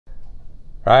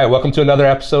All right, welcome to another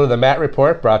episode of the Matt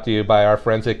Report, brought to you by our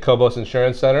friends at Cobos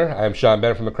Insurance Center. I'm Sean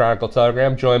Bennett from the Chronicle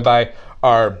Telegram, joined by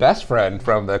our best friend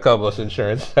from the Cobos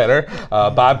Insurance Center,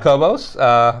 Bob Cobos.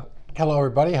 Hello,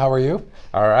 everybody. How are you?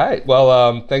 All right.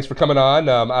 Well, thanks for coming on.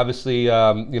 Obviously,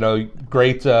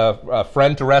 great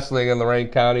friend to wrestling in Lorain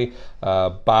County.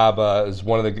 Bob is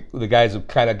one of the guys who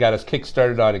kind of got us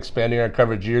kick-started on expanding our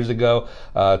coverage years ago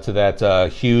to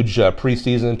that huge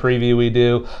preseason preview we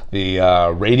do, the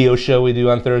radio show we do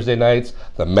on Thursday nights,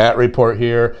 the Matt Report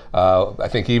here. I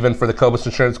think even for the Cobos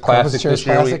Insurance Classic this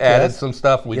year, we added some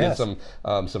stuff. We did some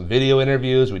video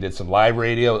interviews. We did some live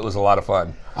radio. It was a lot of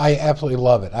fun. I absolutely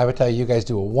love it. I would tell you, you guys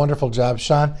do a wonderful job.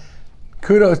 Sean,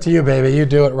 kudos to you, baby. You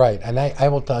do it right. And I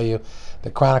will tell you,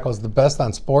 the Chronicle is the best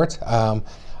on sports.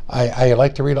 I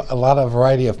like to read a lot of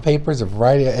variety of papers,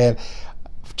 and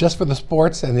just for the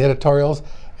sports and the editorials.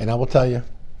 And I will tell you,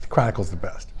 the Chronicle is the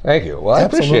best. Thank you. Well, I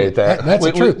appreciate that. That's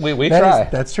the truth. We try.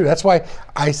 That's true. That's why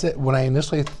I said, when I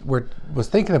initially was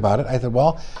thinking about it, I said,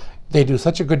 well, they do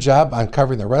such a good job on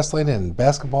covering the wrestling and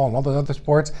basketball and all those other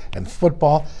sports and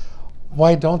football.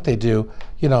 Why don't they do,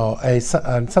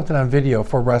 something on video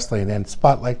for wrestling and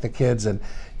spotlight the kids? And,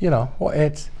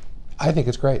 I think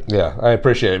it's great. Yeah, I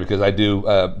appreciate it because I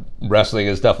do. Wrestling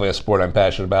is definitely a sport I'm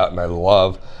passionate about, and I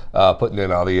love putting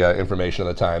in all the information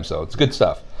at the time. So it's good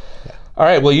stuff. Yeah. All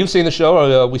right. Well, you've seen the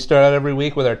show. We start out every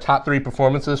week with our top 3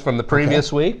 performances from the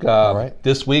previous week. All right.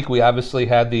 This week we obviously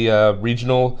had the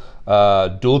regional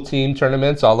dual team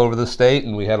tournaments all over the state,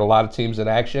 and we had a lot of teams in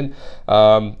action.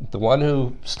 The one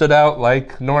who stood out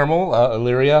like normal,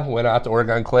 Elyria, went out to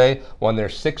Oregon Clay, won their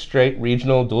 6th straight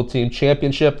regional dual team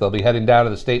championship. They'll be heading down to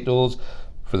the state duels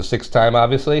for the 6th time,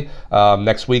 obviously,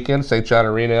 next weekend, St. John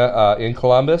Arena in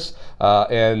Columbus.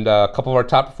 And a couple of our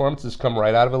top performances come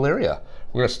right out of Elyria.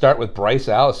 We're going to start with Bryce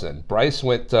Allison. Bryce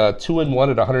went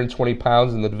 2-1 at 120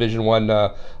 pounds in the Division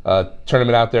I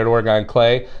tournament out there at Oregon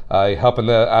Clay, helping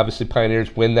the obviously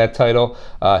Pioneers win that title.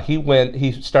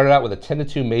 He started out with a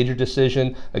 10-2 major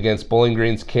decision against Bowling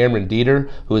Green's Cameron Dieter,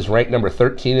 who is ranked number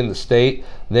 13 in the state.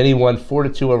 Then he won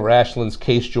 4-2 over Ashland's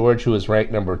Case George, who is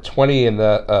ranked number 20 in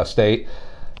the state.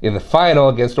 In the final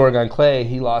against Oregon Clay,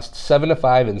 he lost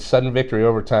 7-5 in sudden victory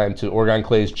overtime to Oregon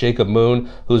Clay's Jacob Moon,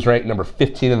 who's ranked number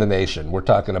 15 in the nation. We're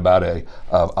talking about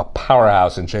a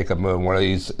powerhouse in Jacob Moon. One of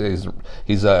these,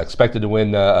 he's expected to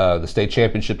win the state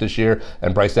championship this year,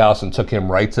 and Bryce Allison took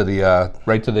him right to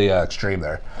the extreme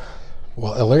there.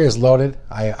 Well, Elyria's loaded.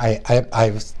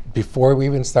 Before we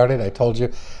even started, I told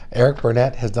you, Eric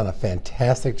Burnett has done a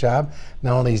fantastic job.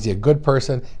 Not only is he a good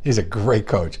person, he's a great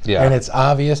coach. Yeah. And it's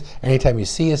obvious. Anytime you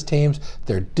see his teams,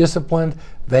 they're disciplined.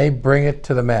 They bring it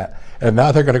to the mat. And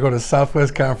now they're going to go to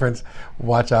Southwest Conference.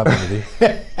 Watch out, baby.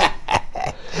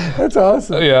 That's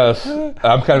awesome. Yes.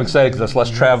 I'm kind of excited because that's less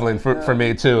traveling for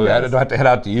me, too. Yes. I don't have to head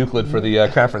out to Euclid for the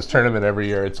conference tournament every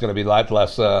year. It's going to be a lot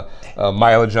less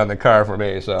mileage on the car for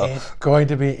me. So it's going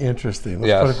to be interesting.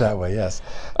 Let's put it that way, yes.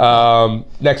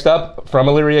 Next up, from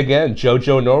Elyria again,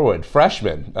 JoJo Norwood,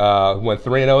 freshman. Went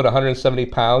 3-0 at 170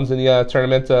 pounds in the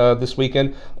tournament this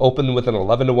weekend. Opened with an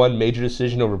 11-1 major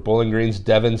decision over Bowling Green's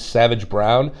Devin Savage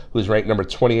Brown, who's ranked number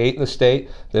 28 in the state.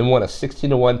 Then won a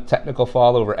 16-1 technical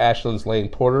fall over Ashland's Lane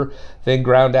Porter. Then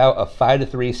ground out a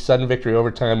 5-3 sudden victory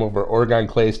overtime over Oregon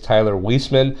Clay's Tyler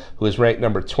Weisman, who is ranked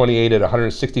number 28 at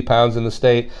 160 pounds in the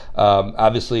state.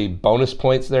 Obviously, bonus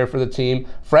points there for the team.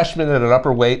 Freshman at an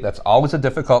upper weight, that's always a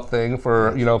difficult thing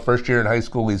for first year in high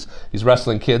school. He's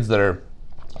wrestling kids that are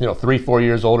 3-4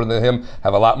 years older than him,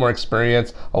 have a lot more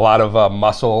experience, a lot of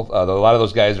muscle. A lot of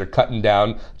those guys are cutting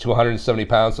down to 170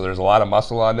 pounds, so there's a lot of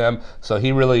muscle on them. So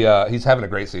he really he's having a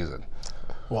great season.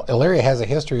 Well, Elyria has a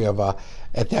history of,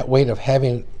 at that weight, of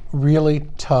having really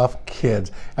tough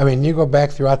kids. I mean, you go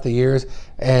back throughout the years,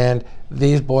 and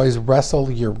these boys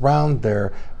wrestle year-round.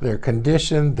 They're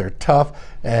conditioned, they're tough,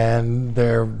 and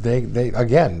they're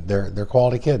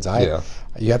quality kids.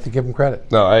 You have to give them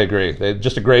credit. No, I agree.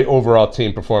 Just a great overall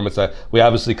team performance. We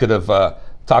obviously could have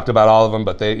talked about all of them,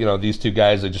 but these two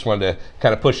guys, I just wanted to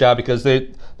kind of push out because they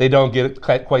don't get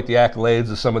quite the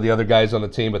accolades of some of the other guys on the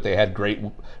team, but they had great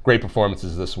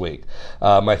performances this week.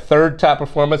 My third top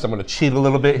performance, I'm going to cheat a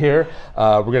little bit here.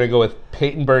 We're going to go with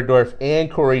Peyton Bergdorf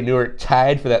and Corey Newer,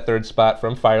 tied for that 3rd spot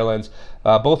from Firelands.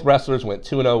 Both wrestlers went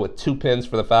 2-0 with 2 pins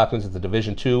for the Falcons at the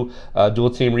Division II dual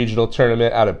team regional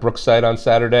tournament out at Brookside on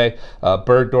Saturday.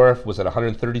 Bergdorf was at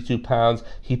 132 pounds.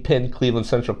 He pinned Cleveland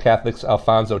Central Catholic's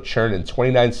Alfonso Chern in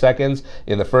 29 seconds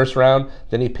in the first round.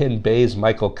 Then he pinned Bay's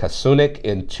Michael Kasunik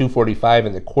in 2:45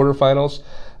 in the quarterfinals.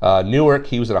 Newark,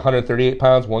 he was at 138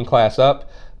 pounds, one class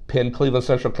up. pinned Cleveland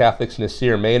Central Catholic's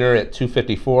Nasir Maynor at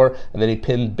 254, and then he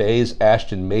pinned Bay's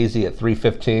Ashton Maisie at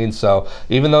 315. So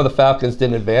even though the Falcons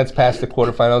didn't advance past the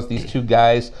quarterfinals, these two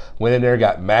guys went in there,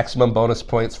 got maximum bonus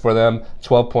points for them,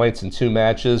 12 points in 2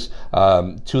 matches.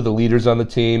 Two of the leaders on the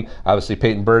team, obviously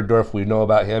Peyton Bergdorf, we know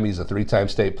about him. He's a 3-time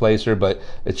state placer, but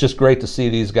it's just great to see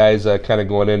these guys kind of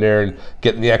going in there and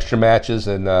getting the extra matches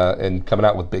and coming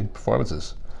out with big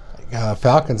performances.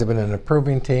 Falcons have been an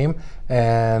improving team,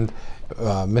 and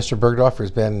Mr. Bergdorf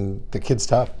has been the kid's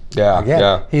tough. Yeah, again,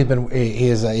 yeah. He's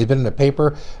been in the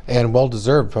paper and well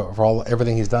deserved for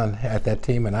everything he's done at that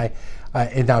team. And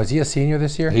and now is he a senior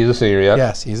this year? He's a senior, yeah.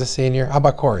 Yes, he's a senior. How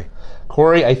about Corey?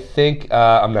 Corey, I think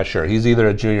I'm not sure. He's either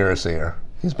a junior or a senior.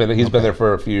 He's been there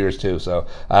for a few years too, so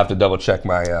I have to double check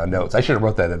my notes. I should have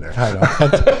wrote that in there.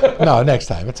 I know. No, next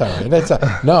time it's all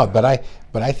right. No, but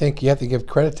I think you have to give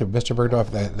credit to Mr.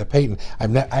 Bergdorf, the Peyton. I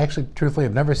actually, truthfully,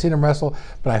 have never seen him wrestle,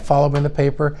 but I follow him in the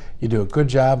paper. You do a good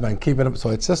job on keeping him,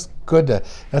 so it's just good to.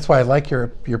 That's why I like your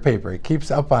paper. It keeps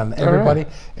up on everybody,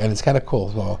 and it's kind of cool.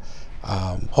 So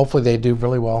hopefully they do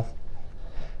really well.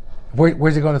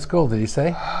 Where's he going to school? Did he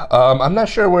say? I'm not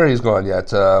sure where he's going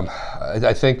yet.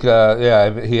 I think,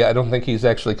 I don't think he's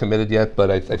actually committed yet, but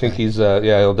I think he's,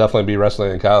 he'll definitely be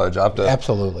wrestling in college. I'll have to,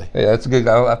 absolutely. Yeah, that's good.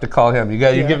 I'll have to call him. You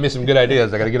give me some good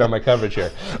ideas. I got to get on my coverage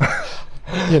here.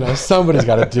 Somebody's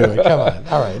got to do it. Come on.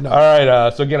 All right. No. All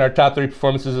right. So again, our top 3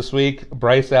 performances this week: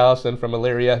 Bryce Allison from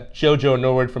Elyria, JoJo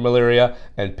Norwood from Elyria,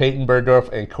 and Peyton Bergdorf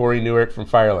and Corey Newark from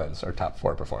Firelands. Our top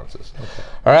 4 performances. Okay.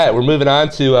 All right. We're moving on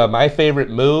to my favorite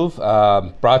move,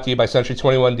 brought to you by Century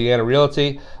 21 Deanna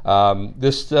Realty.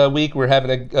 This week we're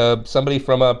having somebody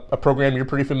from a program you're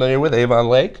pretty familiar with, Avon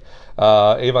Lake.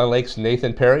 Avon Lake's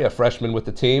Nathan Perry, a freshman with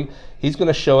the team. He's going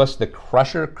to show us the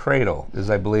Crusher Cradle,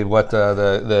 is I believe what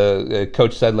the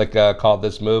coach Sedlick called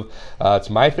this move. It's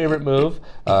my favorite move.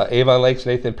 Avon Lake's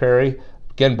Nathan Perry,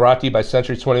 again brought to you by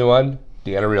Century 21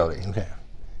 Deanna Realty. Okay.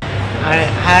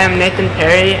 Hi, I'm Nathan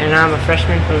Perry, and I'm a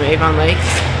freshman from Avon Lake,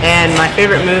 and my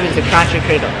favorite move is the Crusher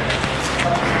Cradle.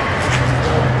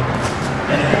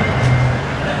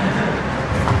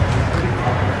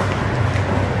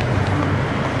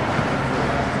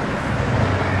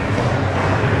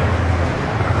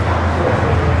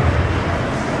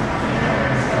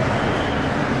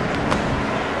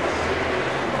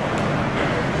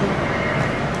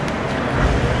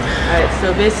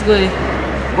 So basically,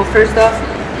 first off,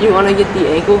 you want to get the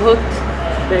ankle hooked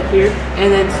back here,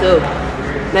 and then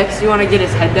next you want to get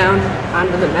his head down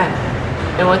onto the mat.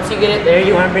 And once you get it there,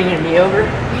 you want to bring your knee over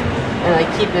and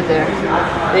keep it there.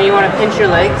 Then you want to pinch your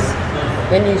legs,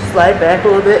 then you slide back a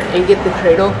little bit and get the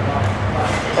cradle.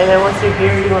 And then once you're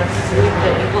here, you want to sweep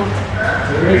the ankle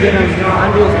and get him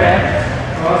onto his back.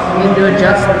 And do a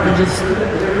just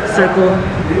circle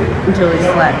until he's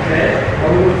flat.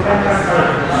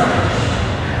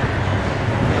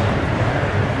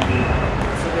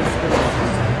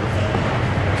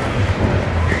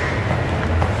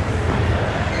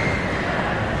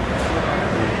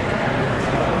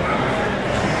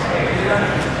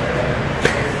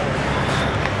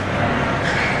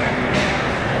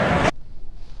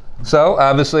 So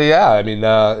obviously, yeah, I mean,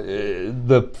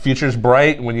 the future's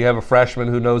bright when you have a freshman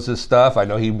who knows his stuff. I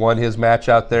know he won his match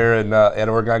out there at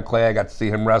Oregon Clay. I got to see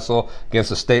him wrestle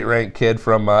against a state-ranked kid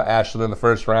from Ashland in the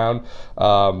first round.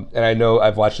 And I know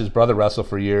I've watched his brother wrestle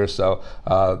for years. So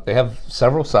they have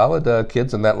several solid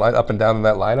kids in that line, up and down in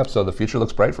that lineup. So the future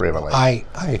looks bright for Avon Lake.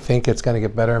 I think it's going to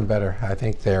get better and better. I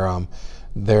think they're on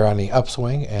the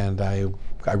upswing, and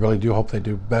I really do hope they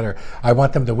do better. I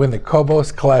want them to win the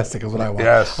Cobos Classic is what I want.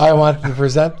 Yes. I want to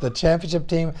present the championship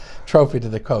team trophy to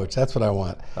the coach. That's what I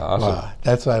want. Awesome.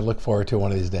 That's what I look forward to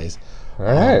one of these days. All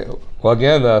right. Well,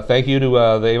 again, thank you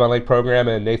to the Avon Lake program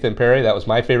and Nathan Perry. That was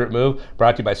my favorite move,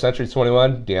 brought to you by Century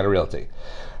 21 Deanna Realty.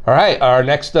 All right, our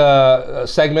next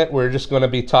segment, we're just going to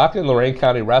be talking Lorain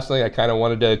County wrestling. I kind of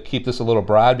wanted to keep this a little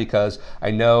broad because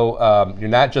I know you're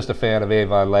not just a fan of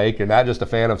Avon Lake, you're not just a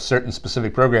fan of certain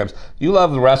specific programs. You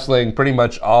love the wrestling pretty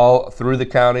much all through the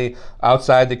county,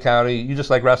 outside the county. You just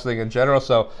like wrestling in general.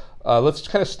 So let's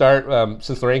kind of start,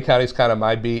 since Lorain County is kind of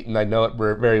my beat and I know it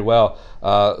very well.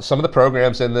 Some of the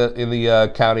programs in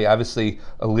the county, obviously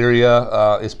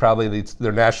Elyria is probably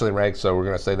they're nationally ranked, so we're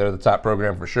going to say they're the top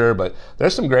program for sure. But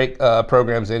there's some great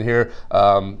programs in here.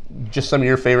 Just some of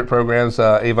your favorite programs.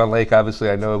 Avon Lake,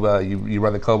 obviously, I know you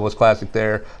run the Cobos Classic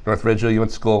there. North Ridgeville, you went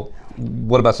to school.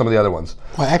 What about some of the other ones?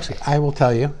 Well, actually, I will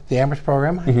tell you the Amherst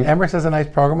program. Amherst is a nice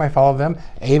program. I follow them.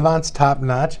 Avon's top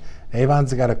notch.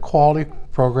 Avon's got a quality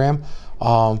program.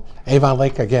 Avon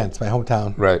Lake, again, it's my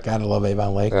hometown. Right. Gotta love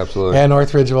Avon Lake. Absolutely. And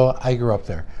North Ridgeville, I grew up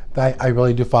there. I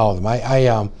really do follow them.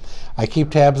 I keep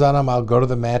tabs on them. I'll go to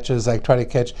the matches. I try to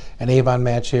catch an Avon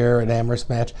match here, an Amherst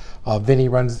match. Vinny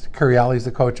runs, Curiali's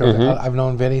the coach over there. I've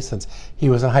known Vinny since he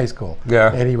was in high school.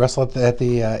 Yeah. And he wrestled at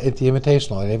the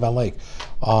Invitational at Avon Lake.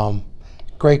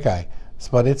 Great guy.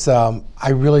 But it's I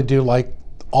really do like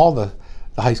all the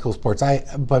high school sports.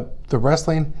 But the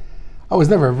wrestling, I was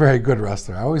never a very good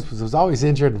wrestler. I was always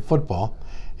injured in football,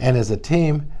 and as a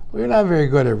team, we were not very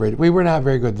good we were not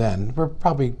very good then. We're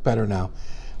probably better now.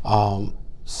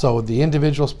 So the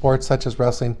individual sports such as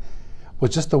wrestling was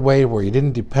just a way where you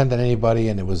didn't depend on anybody,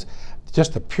 and it was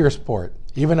just a pure sport.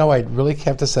 Even though I really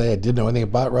have to say I didn't know anything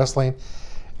about wrestling,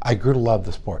 I grew to love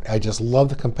the sport. I just love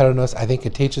the competitiveness. I think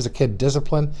it teaches a kid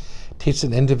discipline, teaches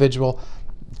an individual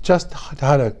just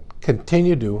how to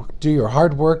continue to do your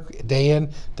hard work day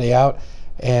in, day out,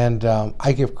 and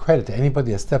I give credit to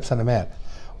anybody that steps on the mat.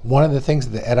 One of the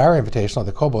things at our Invitational,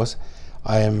 the Cobos,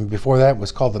 before that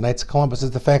was called the Knights of Columbus,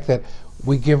 is the fact that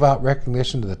we give out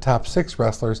recognition to the top 6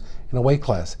 wrestlers in a weight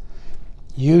class.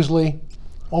 Usually,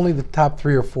 only the top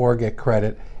 3 or 4 get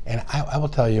credit, and I will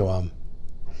tell you,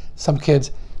 some kids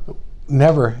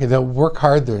they'll work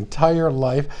hard their entire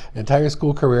life, entire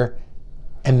school career,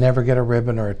 and never get a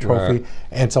ribbon or a trophy. Right.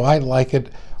 And so I like it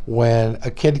when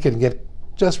a kid can get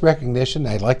just recognition.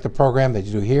 I like the program that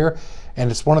you do here,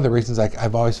 and it's one of the reasons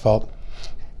I've always felt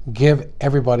give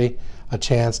everybody a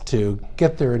chance to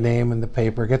get their name in the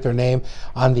paper, get their name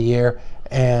on the air,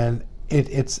 and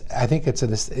I think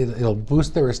it'll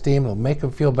boost their esteem, it'll make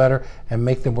them feel better, and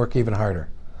make them work even harder.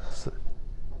 So,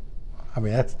 I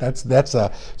mean,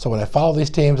 so when I follow these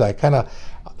teams, I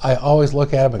always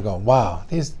look at them and go, wow,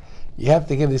 you have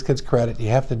to give these kids credit. You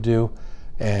have to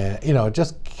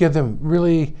just give them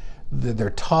really. They're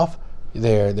tough.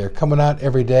 They're coming out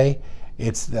every day.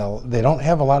 They don't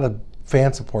have a lot of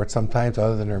fan support sometimes,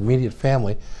 other than their immediate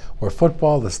family. Where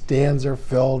football, the stands are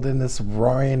filled and it's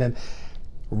roaring, and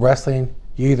wrestling,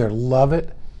 you either love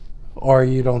it or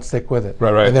you don't stick with it.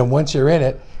 Right. And then once you're in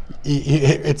it,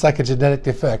 it's like a genetic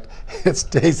defect. It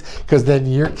stays, because then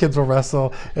your kids will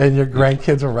wrestle and your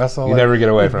grandkids will wrestle. You never get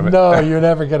away from it. No, you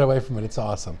never get away from it. It's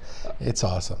awesome. It's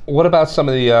awesome. What about some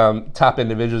of the top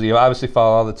individuals? You obviously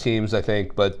follow all the teams, I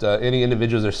think, but any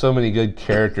individuals? There's so many good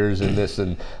characters in this,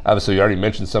 and obviously you already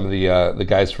mentioned some of the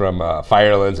guys from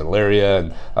Firelands and Elyria,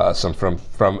 and some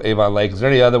from Avon Lake. Is there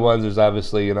any other ones? There's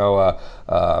obviously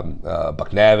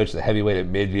Bucknavich, the heavyweight at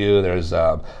Midview. There's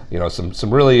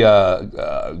some really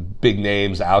big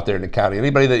names out there in the county.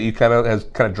 Anybody that you has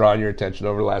drawn your attention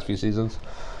over the last few seasons?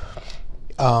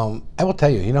 I will tell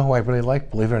you who I really like,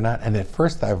 believe it or not. And at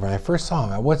first, when I first saw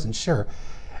him, I wasn't sure.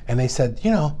 And they said,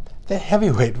 that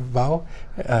heavyweight Vo,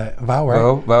 right?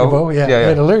 Vo, yeah.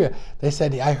 At Elyria. They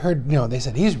said, I heard, they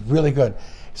said he's really good.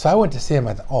 So I went to see him.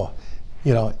 I thought,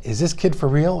 is this kid for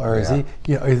real, or is he,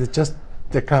 is it just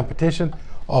the competition?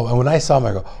 Oh, and when I saw him,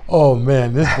 I go, oh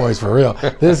man, this boy's for real.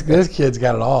 This kid's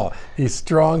got it all. He's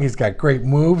strong. He's got great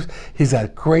moves. He's got a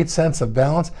great sense of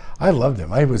balance. I loved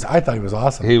him. I thought he was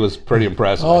awesome. He was pretty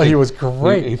impressive. Oh, he was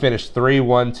great. He finished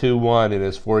 3-1-2-1 in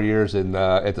his 4 years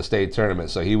at the state tournament.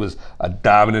 So he was a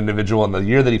dominant individual. And the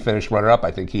year that he finished runner-up,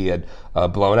 I think he had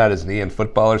blown out his knee in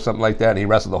football or something like that. And he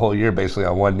wrestled the whole year basically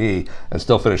on one knee and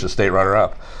still finished the state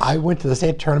runner-up. I went to the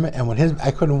state tournament, and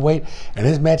I couldn't wait. And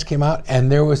his match came out,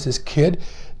 and there was this kid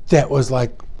that was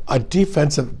like a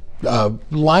defensive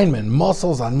lineman,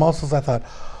 muscles on muscles. I thought,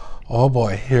 oh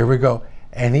boy, here we go.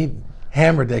 And he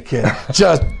hammered that kid.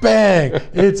 Just bang,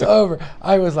 it's over.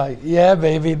 I was like, yeah,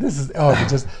 baby, it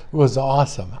just was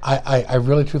awesome. I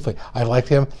really, truthfully, I liked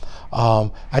him.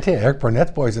 I tell you, Eric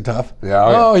Burnett's boys are tough. Yeah.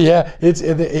 Oh yeah,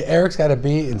 Eric's got to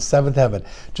be in seventh heaven.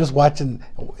 Just watching,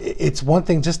 it's one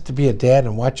thing just to be a dad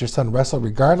and watch your son wrestle,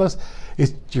 regardless,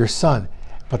 it's your son.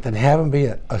 But then have him be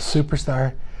a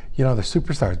superstar. They're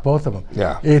superstars, both of them.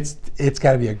 Yeah. It's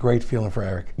got to be a great feeling for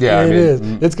Eric. Yeah, it is.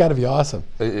 It's got to be awesome.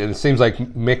 It seems like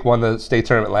Mick won the state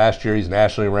tournament last year. He's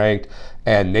nationally ranked.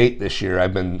 And Nate this year,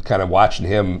 I've been kind of watching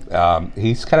him.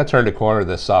 He's kind of turned a corner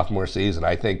this sophomore season.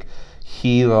 I think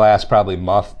the last probably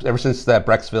month, ever since that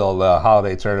Brecksville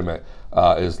holiday tournament,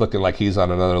 is looking like he's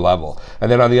on another level.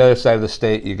 And then on the other side of the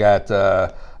state, you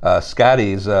got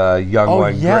Scotty's young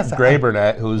one, yes, Gray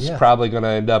Burnett, who's probably going to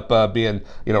end up being,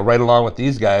 right along with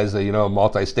these guys,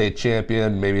 multi-state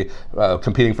champion, maybe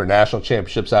competing for national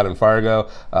championships out in Fargo.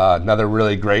 Another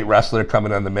really great wrestler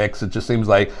coming on the mix. It just seems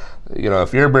like,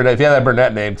 if you have that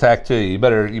Burnett name tacked to you,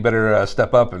 you better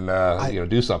step up and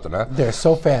do something, huh? They're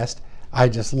so fast. I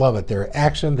just love it. Their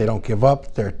action, they don't give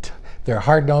up. They're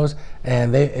hard nosed,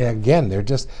 and they're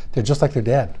just like their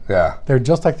dad. Yeah. They're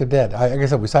just like their dad. Like I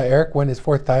said, we saw Eric win his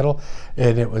 4th title,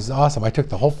 and it was awesome. I took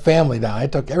the whole family down. I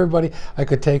took everybody I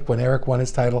could take when Eric won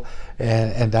his title,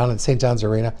 and down at St. John's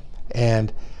Arena,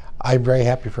 and I'm very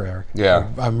happy for Eric. Yeah.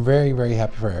 I'm very, very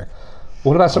happy for Eric.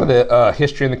 What about some of the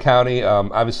history in the county?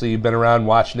 Obviously, you've been around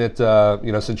watching it,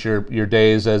 since your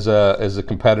days as a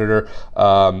competitor.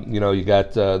 You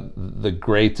got the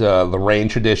great Lorraine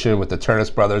tradition with the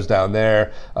Turnus brothers down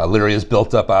there. Elyria's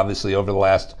built up, obviously, over the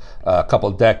last couple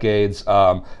of decades.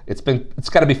 It's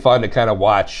got to be fun to kind of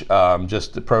watch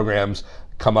just the programs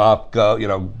come up,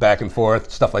 go, back and forth,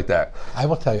 stuff like that. I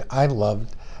will tell you, I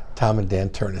loved Tom and Dan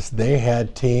Turnus. They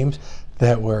had teams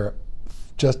that were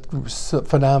just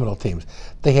phenomenal teams.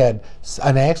 They had,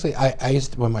 and actually, I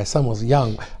used to, when my son was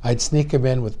young, I'd sneak him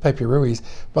in with Pepe Ruiz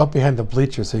up behind the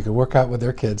bleachers so he could work out with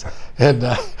their kids, and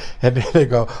they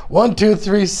go 1, 2,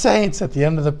 3 Saints at the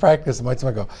end of the practice. And my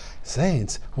son would go,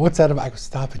 Saints? What's that about? I go,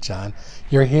 stop it, John.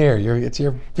 You're here.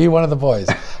 Be one of the boys.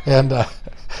 And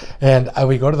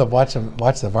we go to watch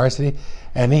the varsity,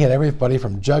 and he had everybody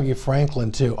from Juggy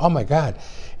Franklin to, oh my God,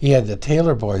 he had the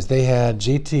Taylor boys. They had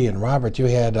GT and Robert. You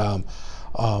had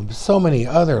so many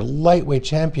other lightweight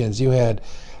champions. You had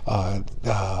I'm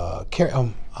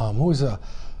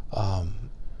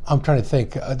trying to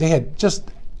think. They had just,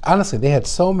 honestly, they had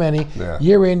so many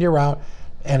year in, year out,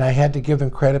 and I had to give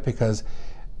them credit because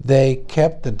they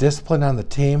kept the discipline on the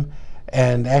team,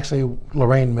 and actually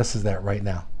Lorraine misses that right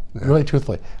now. Yeah. Really,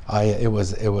 truthfully, it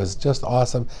was just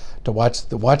awesome to watch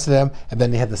them, and then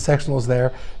they had the sectionals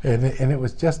there, and it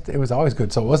was always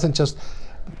good. So it wasn't just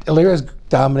Elyria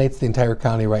dominates the entire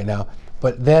county right now,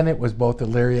 but then it was both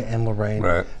Elyria and Lorraine.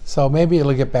 Right. So maybe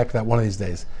it'll get back to that one of these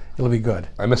days. It'll be good.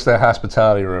 I missed that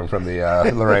hospitality room from the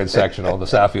Lorraine sectional, the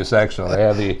Southview sectional. They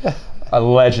had a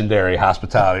legendary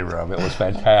hospitality room. It was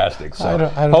fantastic. So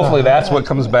hopefully that's what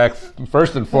comes back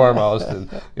first and foremost, and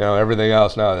everything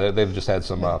else. No, they've just had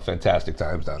some fantastic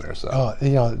times down there. So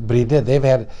but he did. They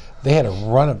had a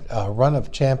run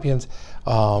of champions.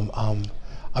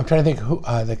 I'm trying to think who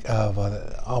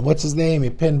what's his name. He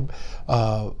pinned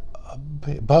Bubba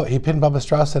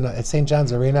Strauss at St.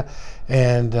 John's Arena,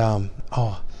 and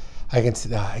I can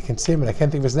see him, and I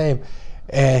can't think of his name.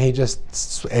 And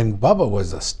Bubba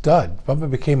was a stud. Bubba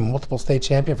became a multiple state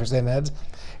champion for St. Ed's,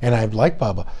 and I like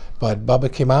Bubba. But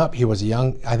Bubba came out. He was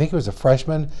young. I think he was a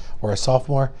freshman or a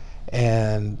sophomore.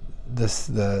 And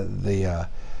the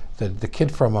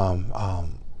kid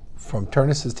from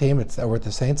Turnus's team over at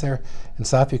the Saints there in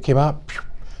Southview came out,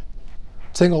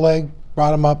 single leg,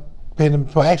 brought him up, pinned him.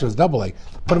 Well, actually, it was double leg.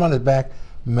 Put him on his back.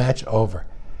 Match over.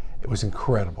 It was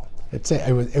incredible.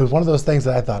 It was one of those things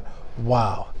that I thought,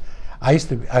 wow. I used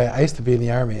to be in the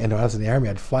Army, and when I was in the Army,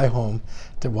 I'd fly home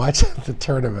to watch the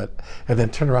tournament and then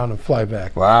turn around and fly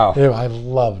back. Wow. I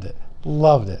loved it,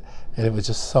 and it was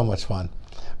just so much fun.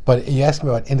 But you asked me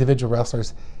about individual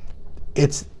wrestlers.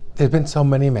 There's been so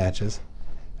many matches,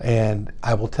 and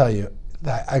I will tell you,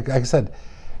 like I said,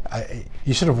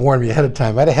 you should have warned me ahead of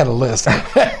time. I'd have had a list.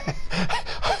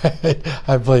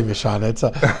 I blame you, Sean.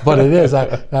 But it is.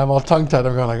 I'm all tongue-tied.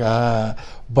 I'm going like,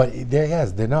 But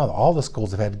all the schools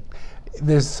have had.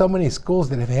 There's so many schools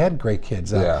that have had great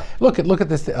kids. Look at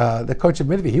this. The coach at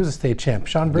Midview, he was a state champ.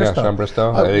 Sean Bristow. Yeah, Sean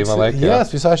Bristow. At Avon Lake.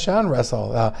 Yes, we saw Sean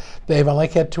wrestle. The Avon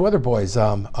Lake had 2 other boys.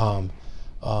 They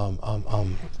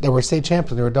were state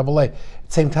champions. They were double A. At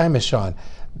the same time as Sean.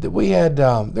 We had.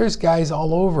 There's guys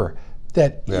all over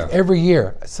that every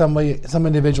year some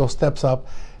individual steps up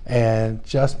and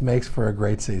just makes for a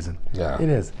great season. Yeah, it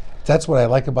is. That's what I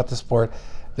like about the sport.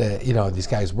 That these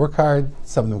guys work hard.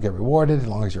 Some of them get rewarded as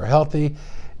long as you're healthy.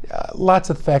 Lots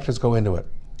of factors go into it,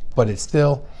 but it's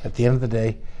still at the end of the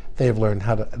day, they've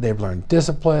learned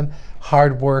discipline,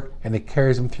 hard work, and it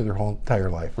carries them through their whole entire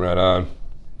life. Right on.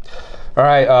 All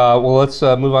right, well, let's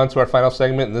move on to our final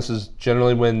segment, and this is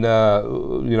generally when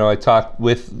I talk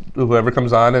with whoever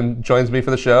comes on and joins me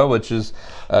for the show, which is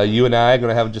you and I are going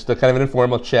to have just a kind of an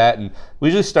informal chat, and we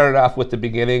usually started off with the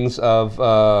beginnings of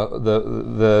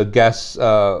the guests,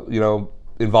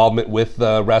 involvement with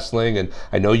wrestling, and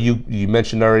I know you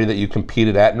mentioned already that you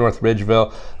competed at North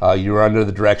Ridgeville. You were under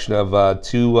the direction of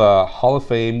 2 Hall of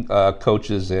Fame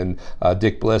coaches in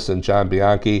Dick Bliss and John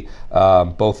Bianchi.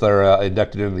 Both are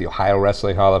inducted into the Ohio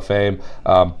Wrestling Hall of Fame.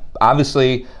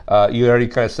 Obviously, you already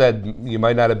kind of said you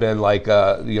might not have been like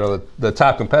the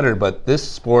top competitor, but this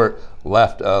sport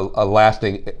left a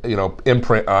lasting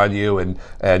imprint on you, and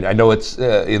I know it's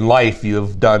in life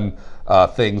you've done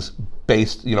things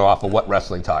based off of what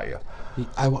wrestling taught you.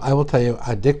 I will tell you,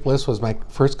 Dick Bliss was my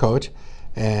first coach,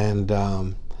 and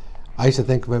I used to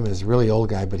think of him as a really old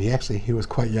guy, but he was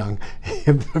quite young. He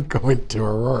ended up going to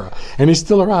Aurora, and he's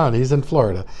still around. He's in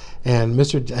Florida. And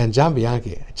John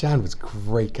Bianchi. John was a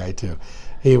great guy too.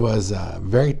 He was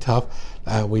very tough.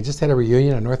 We just had a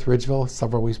reunion in North Ridgeville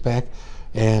several weeks back,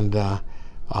 and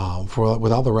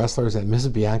with all the wrestlers, and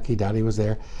Mrs. Bianchi, Dottie was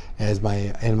there as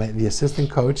the assistant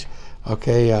coach.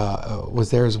 Okay, was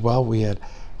there as well. We had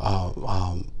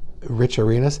Rich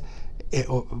Arenas,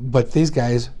 but these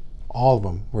guys, all of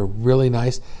them, were really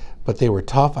nice, but they were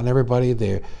tough on everybody.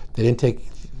 They didn't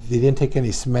take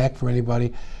any smack from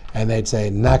anybody, and they'd say,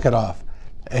 "Knock it off,"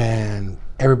 and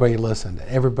everybody listened.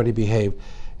 Everybody behaved,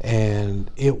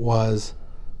 and it was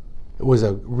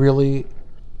a really,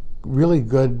 really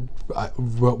good,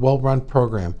 well-run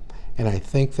program. And I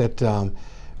think that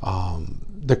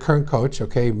the current coach,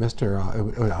 okay,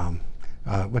 Mr.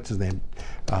 What's his name?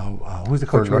 Who's the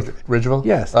coach? North Ridgeville?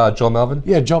 Yes. Joel Melvin?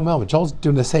 Yeah, Joel Melvin. Joel's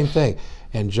doing the same thing,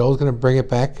 and Joel's going to bring it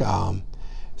back.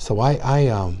 So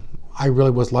I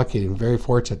really was lucky and very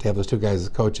fortunate to have those two guys as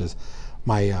coaches.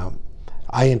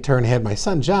 I in turn had my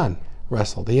son John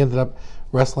wrestled. He ended up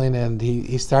wrestling, and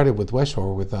he started with West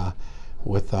Shore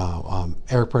with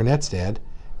Eric Burnett's dad,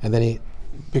 and then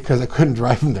because I couldn't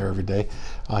drive him there every day,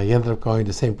 he ended up going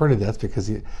to St. Bernadette's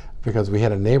because we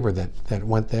had a neighbor that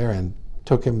went there and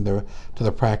took him to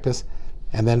the practice,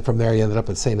 and then from there he ended up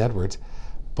at St. Edward's.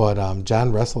 But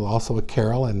John wrestled also with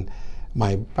Carol, and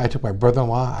I took my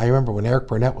brother-in-law. I remember when Eric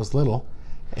Burnett was little,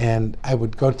 and I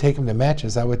would go take him to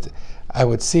matches. I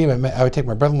would see him. I would take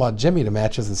my brother-in-law Jimmy to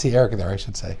matches and see Eric there, I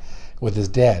should say, with his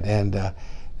dad.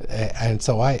 And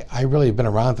so I really have been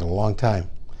around for a long time.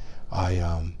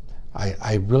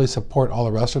 I really support all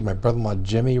the wrestlers. My brother-in-law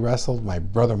Jimmy wrestled. My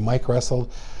brother Mike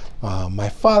wrestled. My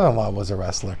father-in-law was a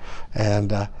wrestler,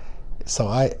 and so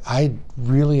I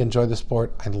really enjoy the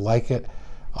sport. I like it.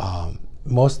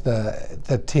 Most of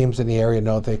the teams in the area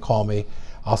know they call me.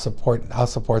 I'll support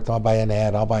them. I'll buy an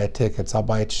ad. I'll buy tickets. I'll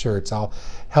buy shirts. I'll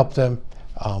help them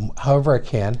however I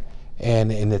can,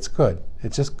 and it's good.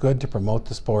 It's just good to promote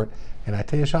the sport. And I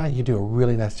tell you, Sean, you do a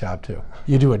really nice job too.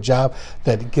 You do a job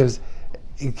that gives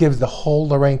the whole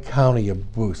Lorain County a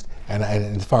boost, and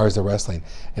as far as the wrestling,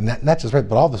 and not just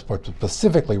but all the sports, but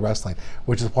specifically wrestling,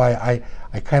 which is why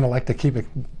I kind of like to keep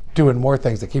doing more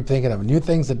things, to keep thinking of new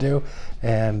things to do,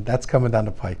 and that's coming down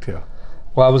the pike too.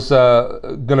 Well, I was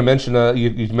going to mention,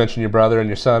 you mentioned your brother and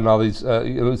your son and all these,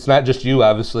 it's not just you,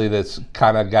 obviously, that's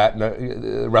kind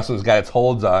of wrestling's got its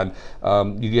holds on.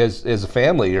 You guys, as a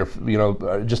family,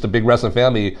 you're, just a big wrestling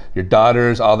family. Your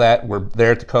daughters, all that, were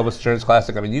there at the Cobos Insurance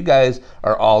Classic. I mean, you guys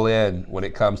are all in when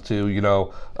it comes to,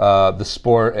 the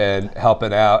sport and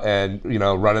helping out and,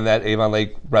 running that Avon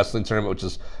Lake Wrestling Tournament, which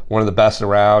is one of the best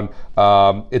around.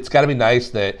 It's got to be nice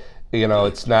that,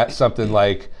 it's not something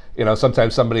like,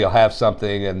 sometimes somebody will have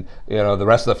something and, the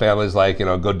rest of the family is like,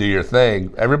 go do your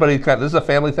thing. Everybody, this is a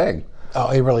family thing. Oh,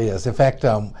 it really is. In fact,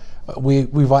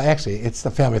 we've actually, it's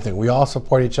the family thing. We all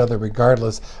support each other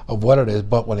regardless of what it is.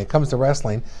 But when it comes to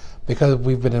wrestling, because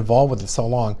we've been involved with it so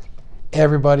long,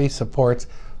 everybody supports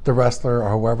the wrestler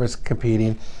or whoever's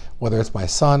competing, whether it's my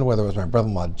son, whether it's my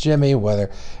brother-in-law Jimmy, whether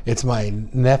it's my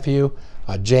nephew,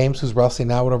 James, who's wrestling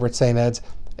now over at St. Ed's.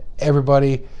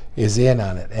 Everybody is in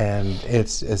on it, and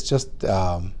it's just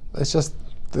the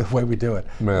way we do it.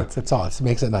 It's all. It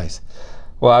makes it nice.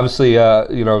 Well, obviously,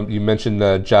 you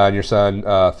mentioned John, your son,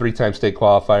 three-time state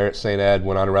qualifier at St. Ed,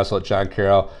 went on to wrestle at John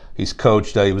Carroll. He's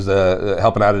coached. He was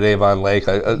helping out at Avon Lake,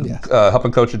 Yes.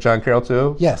 Helping coach at John Carroll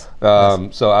too. Yes.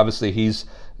 So obviously, he's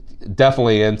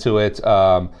definitely into it.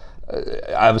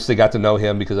 I obviously got to know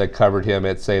him because I covered him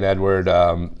at St. Edward,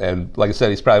 and like I said,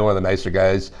 he's probably one of the nicer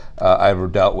guys I ever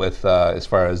dealt with as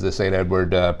far as the St.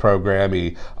 Edward program.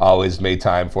 He always made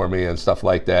time for me and stuff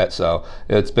like that, so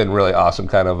it's been really awesome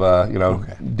kind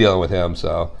of, dealing with him.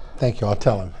 So. Thank you. I'll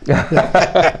tell him.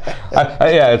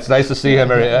 Yeah, it's nice to see him.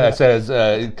 I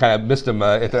said, kind of missed him,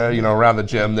 around the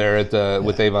gym there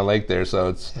with Avon Lake there, so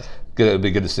it's good. It'd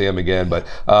be good to see him again, but.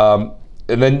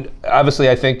 And then, obviously,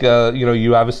 I think,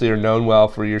 you obviously are known well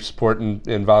for your support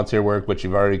and volunteer work, which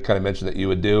you've already kind of mentioned that you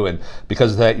would do. And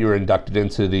because of that, you were inducted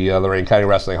into the Lorain County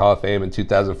Wrestling Hall of Fame in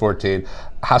 2014.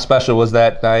 How special was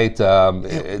that night?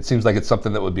 It seems like it's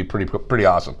something that would be pretty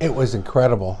awesome. It was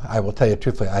incredible. I will tell you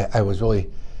truthfully, I was really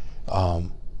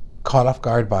caught off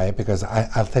guard by it because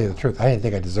I'll tell you the truth. I didn't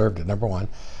think I deserved it, number one.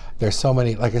 There's so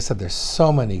many, like I said, there's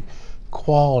so many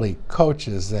quality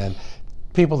coaches and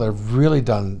people that have really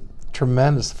done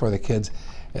tremendous for the kids,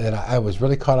 and I was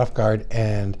really caught off guard,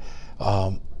 and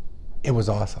it was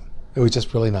awesome. It was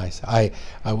just really nice.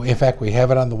 In fact, we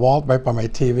have it on the wall right by my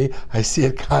TV. I see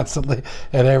it constantly,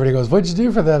 and everybody goes, "What'd you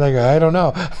do for that?" I go, "I don't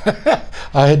know."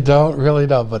 I don't really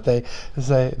know, but they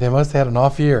say they must have had an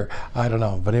off year. I don't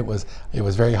know, but it was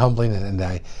very humbling, and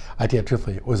I tell you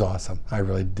truthfully, it was awesome. I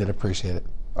really did appreciate it.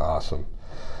 Awesome.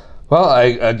 Well, I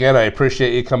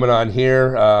appreciate you coming on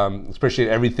here. Appreciate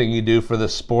everything you do for the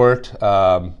sport.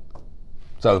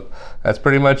 So that's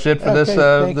pretty much it for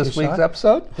this week's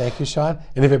episode. Thank you, Sean.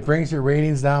 And if it brings your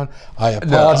ratings down, I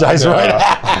apologize right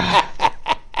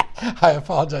now. I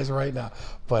apologize right now.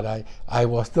 But I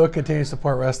will still continue to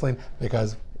support wrestling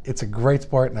because it's a great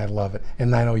sport and I love it.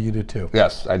 And I know you do too.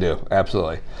 Yes, I do.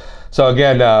 Absolutely. So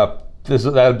again,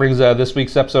 that brings this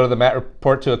week's episode of the Matt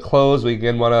Report to a close. We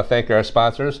again want to thank our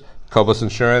sponsors, Cobos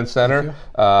Insurance Center,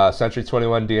 Century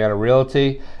 21 Deanna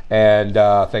Realty, and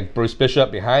thank Bruce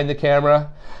Bishop behind the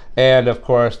camera. And of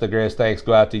course, the greatest thanks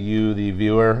go out to you, the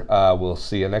viewer. We'll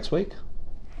see you next week.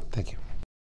 Thank you.